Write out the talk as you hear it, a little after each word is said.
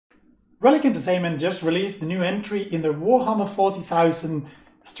Relic Entertainment just released the new entry in the Warhammer 40,000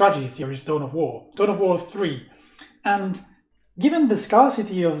 strategy series, Dawn of War 3. And given the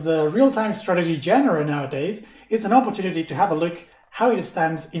scarcity of the real-time strategy genre nowadays, it's an opportunity to have a look how it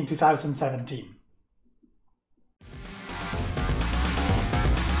stands in 2017.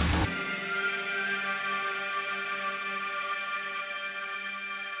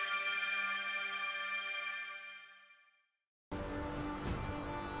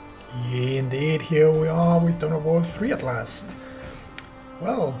 Indeed, here we are with Dawn of War 3 at last.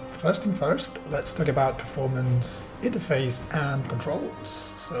 Well, first thing first, let's talk about performance, interface and controls.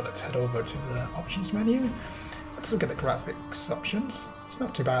 So let's head over to the options menu. Let's look at the graphics options. It's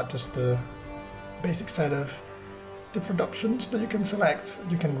not too bad, just the basic set of different options that you can select.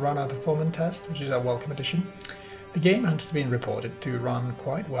 You can run a performance test, which is a welcome addition. The game has been reported to run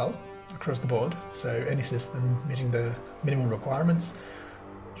quite well across the board, so any system meeting the minimum requirements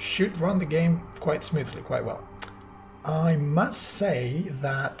should run the game quite smoothly, quite well. I must say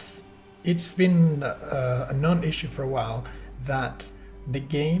that it's been a non-issue for a while that the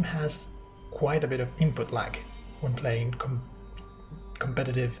game has quite a bit of input lag when playing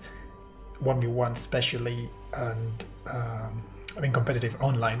competitive 1v1 especially, and competitive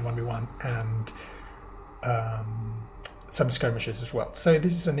online 1v1 and some skirmishes as well. So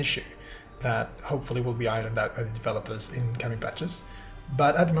this is an issue that hopefully will be ironed out by the developers in coming patches.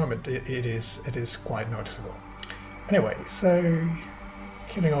 But at the moment it is quite noticeable. Anyway, so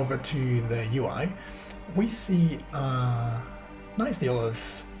heading over to the UI, we see a nice deal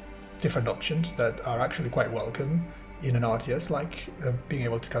of different options that are actually quite welcome in an RTS, like being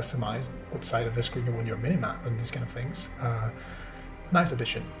able to customize what side of the screen you want your minimap and these kind of things. Nice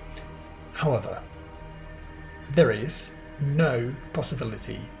addition. However, there is no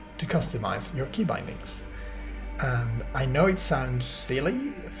possibility to customize your key bindings. And I know it sounds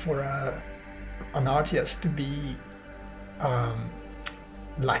silly for an RTS to be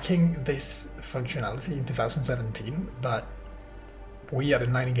lacking this functionality in 2017, but we at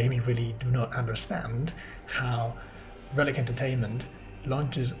Enlightening Gaming really do not understand how Relic Entertainment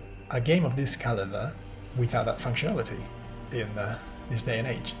launches a game of this caliber without that functionality in this day and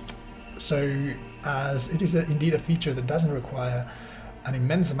age. So, as it is indeed a feature that doesn't require an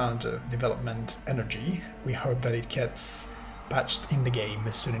immense amount of development energy, we hope that it gets patched in the game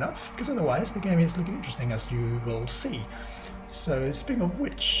soon enough, because otherwise the game is looking interesting, as you will see. So speaking of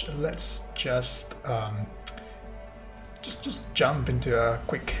which, let's just jump into a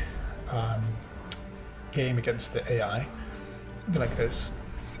quick game against the AI, something like this.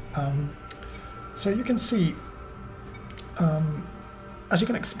 So you can see, as you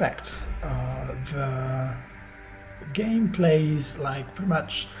can expect, the game plays like pretty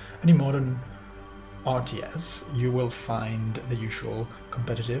much any modern RTS. You will find the usual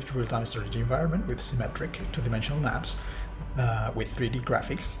competitive real-time strategy environment with symmetric two-dimensional maps with 3D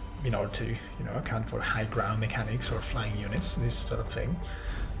graphics in order to account for high ground mechanics or flying units, this sort of thing.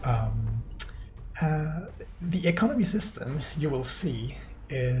 The economy system, you will see,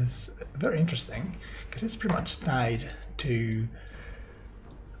 is very interesting because it's pretty much tied to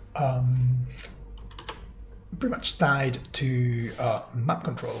map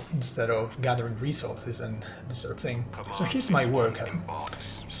control instead of gathering resources and this sort of thing. So here's my worker.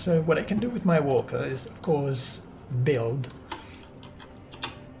 So what I can do with my worker is, of course, build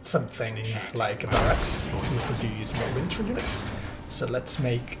something like a barracks to produce more military units. So let's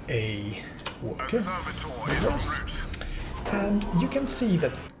make a worker with this. And you can see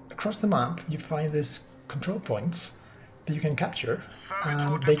that across the map you find these control points that you can capture,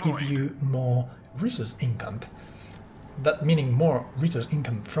 and they give you more resource income. That meaning more resource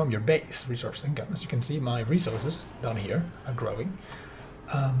income from your base resource income. As you can see, my resources down here are growing.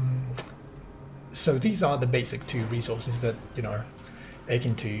 So these are the basic two resources that are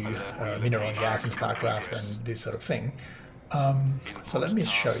akin to mineral and gas in StarCraft and this sort of thing. So let me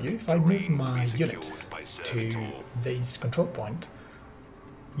show you. If I move my unit to this control point,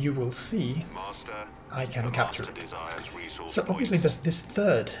 you will see I can capture it. So obviously there's this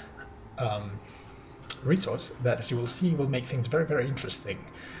third resource that, as you will see, will make things very, very interesting.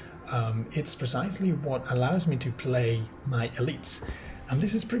 It's precisely what allows me to play my elites, and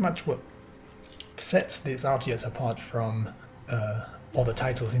this is pretty much what sets this RTS apart from other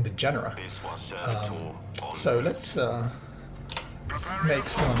titles in the genre. So let's make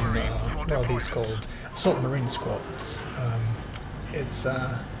some, what are these called? Assault Marine Squads. It's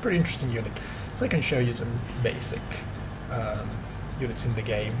a pretty interesting unit. So I can show you some basic units in the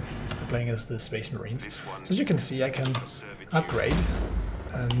game, playing as the Space Marines. So as you can see, I can upgrade,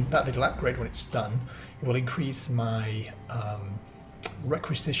 and that little upgrade, when it's done, it will increase my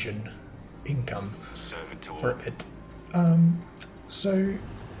requisition income for it. So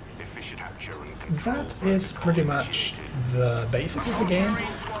that is pretty much the basic of the game.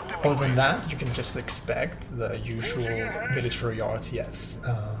 Other than that, you can just expect the usual military RTS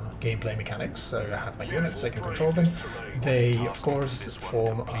gameplay mechanics. So I have my units, I can control them. They, of course,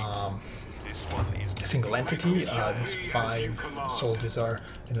 form a single entity. These 5 soldiers are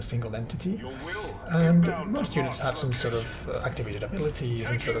in a single entity. And most units have some sort of activated ability,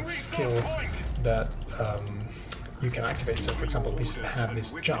 some sort of skill that you can activate. So, for example, these have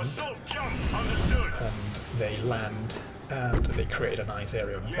this jump, and they land, and they create a nice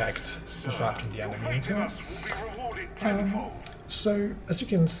area of effect, disrupting the enemy and so on. So, as you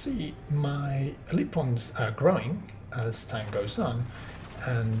can see, my elite points are growing as time goes on,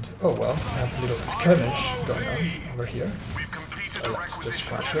 and, oh well, I have a little skirmish going on over here, so let's just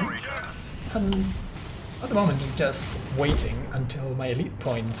crush them. And at the moment, I'm just waiting until my elite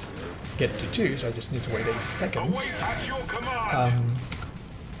points get to 2, so I just need to wait 80 seconds.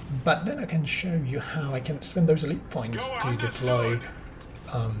 But then I can show you how I can spend those elite points to deploy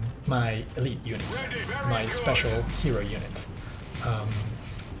my elite unit, my special hero unit.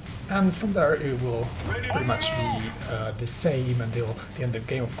 And from there it will pretty much be the same until the end of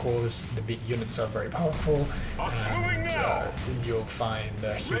the game. Of course, the big units are very powerful, and you'll find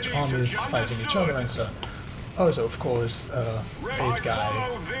huge armies fighting each other, and so also, of course, this guy,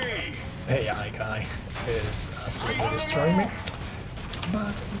 AI guy, is absolutely destroying me.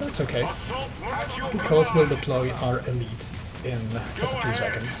 But that's okay, because we'll deploy our elite in just a few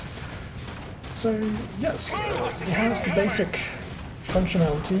seconds. So yes, it has the basic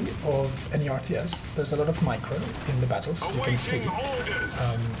functionality of any RTS. There's a lot of micro in the battles, as you can see.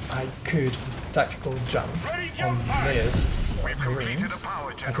 I could tactical jump on this marines,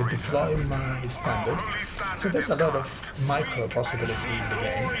 I could deploy my standard, so there's a lot of micro possibility in the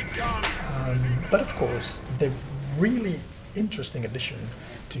game. But of course, the really interesting addition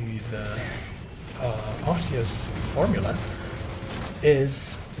to the RTS formula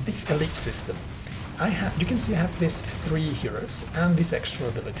is this elite system. You can see I have these 3 heroes and this extra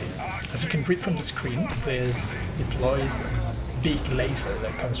ability. As you can read from the screen, this deploys a big laser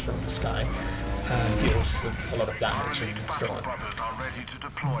that comes from the sky and deals a lot of damage and so on.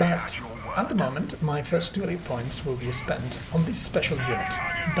 But at the moment, my first 2 elite points will be spent on this special unit.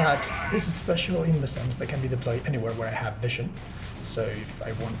 That is special in the sense that can be deployed anywhere where I have vision. So if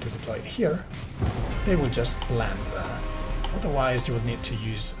I want to deploy it here, they will just land there. Otherwise, you would need to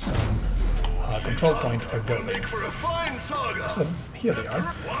use some control point or building. So here they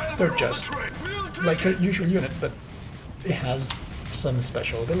are. They're just like a usual unit, but it has some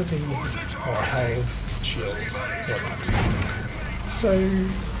special abilities or health, shields, whatnot. So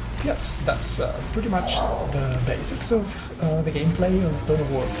yes, that's pretty much the basics of the gameplay of Dawn of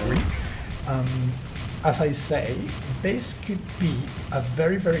War 3. As I say, this could be a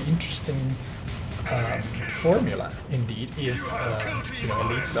very, very interesting formula indeed if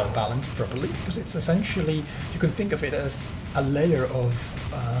elites are balanced properly, because it's essentially, you can think of it as a layer of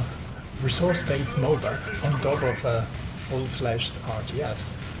resource-based MOBA on top of a full-fledged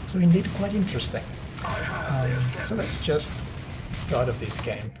RTS. So indeed quite interesting. So let's just go out of this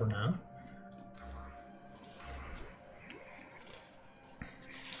game for now.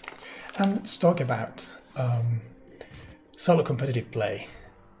 And let's talk about solo competitive play.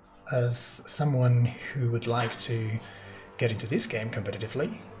 As someone who would like to get into this game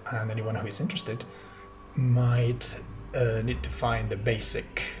competitively, and anyone who is interested, might need to find the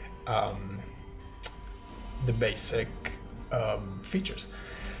basic features.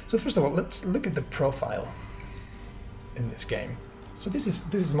 So first of all, let's look at the profile in this game. So this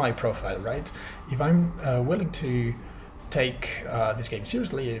is my profile, right? If I'm willing to take this game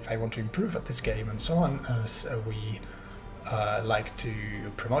seriously, if I want to improve at this game and so on, as we like to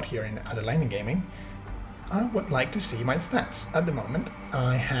promote here in Adelaide Gaming, I would like to see my stats. At the moment,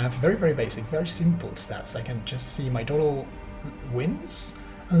 I have very, very basic, very simple stats. I can just see my total wins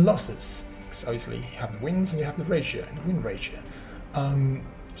and losses. So obviously, you have the wins and you have the ratio, the win ratio.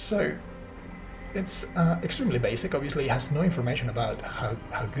 So it's extremely basic. Obviously, it has no information about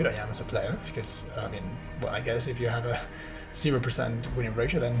how good I am as a player, because, I mean, well, I guess if you have a 0% winning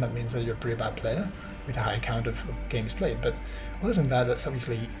ratio, then that means that you're a pretty bad player with a high count of games played. But other than that, that's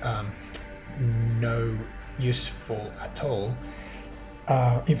obviously no useful at all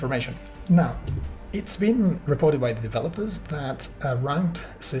information. Now, it's been reported by the developers that a ranked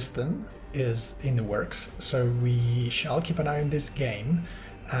system is in the works, so we shall keep an eye on this game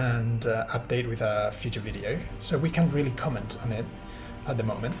and update with a future video. So we can't really comment on it at the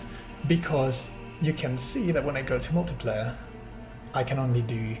moment, because you can see that when I go to multiplayer, I can only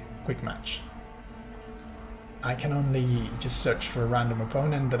do quick match. I can only just search for a random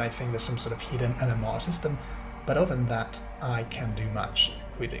opponent, and I think there's some sort of hidden MMR system, but other than that, I can't do much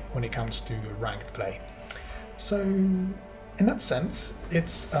with it when it comes to ranked play. So, in that sense,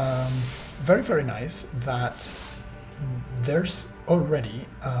 it's very, very nice that there's already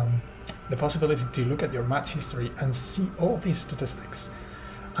the possibility to look at your match history and see all these statistics.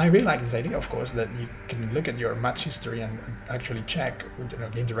 I really like this idea, of course, that you can look at your match history and actually check, you know,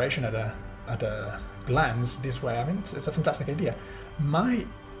 game duration at a glance this way. I mean, it's a fantastic idea. My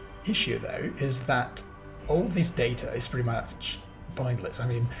issue, though, is that all this data is pretty much pointless. I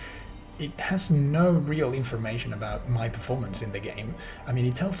mean, it has no real information about my performance in the game. I mean,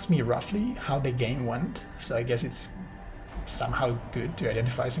 it tells me roughly how the game went, so I guess it's somehow good to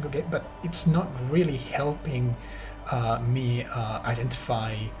identify a single game, but it's not really helping me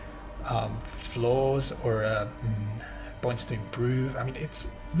identify flaws or points to improve. I mean, it's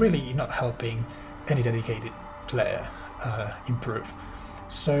really not helping any dedicated player improve.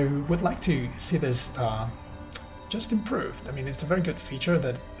 So would like to see this just improved. I mean, it's a very good feature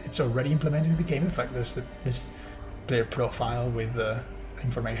that it's already implemented in the game. In fact, there's this player profile with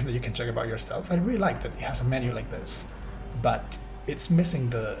information that you can check about yourself. I really like that it has a menu like this, but it's missing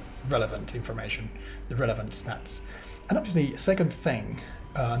the relevant information, the relevant stats. And obviously, second thing,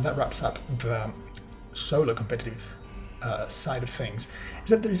 and that wraps up the solo competitive side of things, is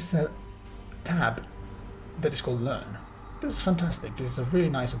that there is a tab that is called Learn. This is fantastic. This is a really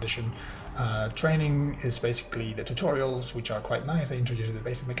nice addition. Training is basically the tutorials, which are quite nice. They introduce the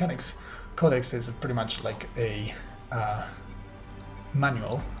basic mechanics. Codex is pretty much like a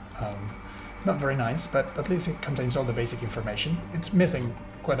manual. Not very nice, but at least it contains all the basic information. It's missing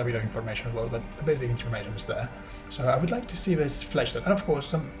quite a bit of information as well, but the basic information is there. So I would like to see this fleshed out. And of course,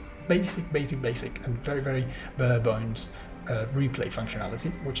 some basic and very, very bare bones replay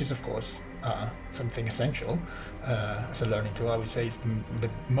functionality, which is of course something essential as a learning tool. I would say it's the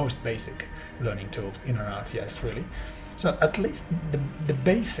most basic learning tool in an RTS, really. So at least the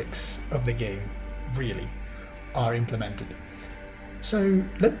basics of the game really are implemented. So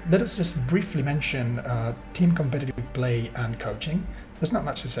let us just briefly mention team competitive play and coaching. There's not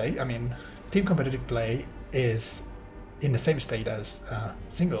much to say. I mean, team competitive play is in the same state as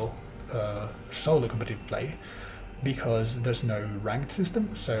single solo competitive play, because there's no ranked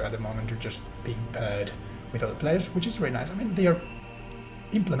system. So at the moment you're just being paired with other players, which is really nice. I mean, they are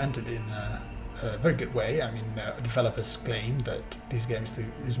implemented in a very good way. I mean, developers claim that these games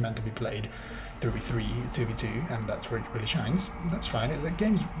is meant to be played 3v3, 2v2, and that's where it really shines. That's fine. The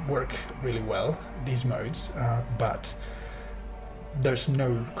games work really well, these modes, but there's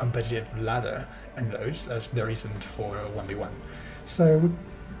no competitive ladder in those, as there isn't for 1v1. So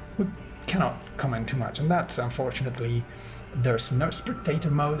we cannot comment too much on that. So unfortunately, there's no spectator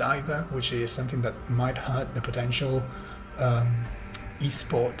mode either, which is something that might hurt the potential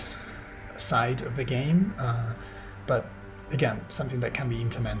esport side of the game, but again, something that can be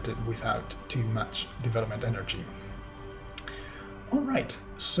implemented without too much development energy. Alright,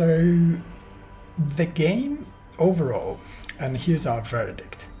 so the game overall, and here's our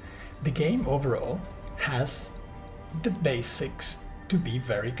verdict. The game overall has the basics to be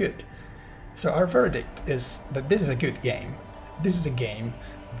very good. So our verdict is that this is a good game. This is a game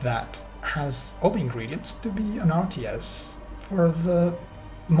that has all the ingredients to be an RTS for the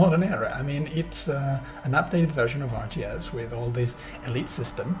modern era. I mean, it's an updated version of RTS with all this elite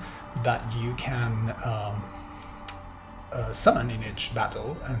system that you can summon in each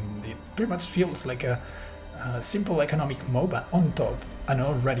battle, and it pretty much feels like a simple economic MOBA on top an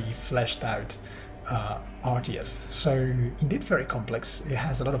already fleshed out RTS. So indeed very complex. It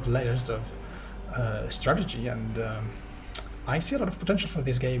has a lot of layers of strategy, and I see a lot of potential for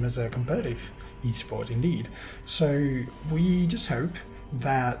this game as a competitive esport indeed. So we just hope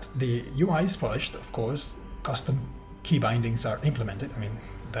that the UI is polished. Of course, custom key bindings are implemented. I mean,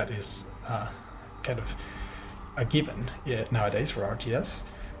 that is kind of a given nowadays for RTS.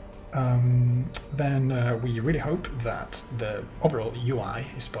 Then we really hope that the overall UI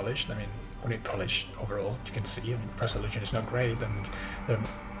is polished. I mean, when it polished overall, you can see, I mean, resolution is not great, and there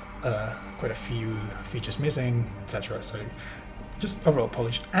are quite a few features missing, etc. So just overall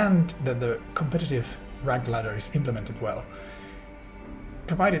polished, and that the competitive rank ladder is implemented well.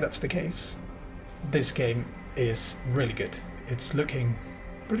 Provided that's the case, this game is really good. It's looking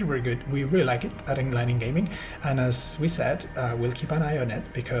pretty, very good. We really like it at Inline Gaming, and as we said, we'll keep an eye on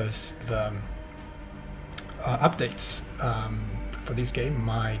it, because the updates for this game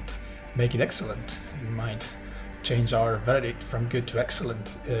might make it excellent. It might change our verdict from good to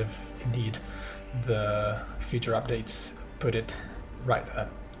excellent if indeed the future updates put it right there.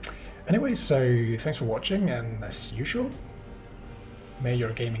 Anyway, so thanks for watching, and as usual, may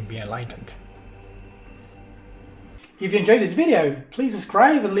your gaming be enlightened. If you enjoyed this video, please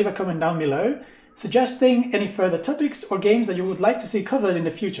subscribe and leave a comment down below, suggesting any further topics or games that you would like to see covered in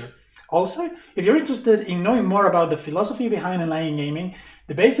the future. Also, if you're interested in knowing more about the philosophy behind enlightening gaming,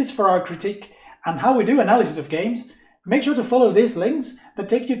 the basis for our critique, and how we do analysis of games, make sure to follow these links that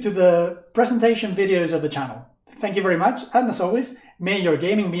take you to the presentation videos of the channel. Thank you very much, and as always, may your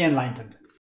gaming be enlightened.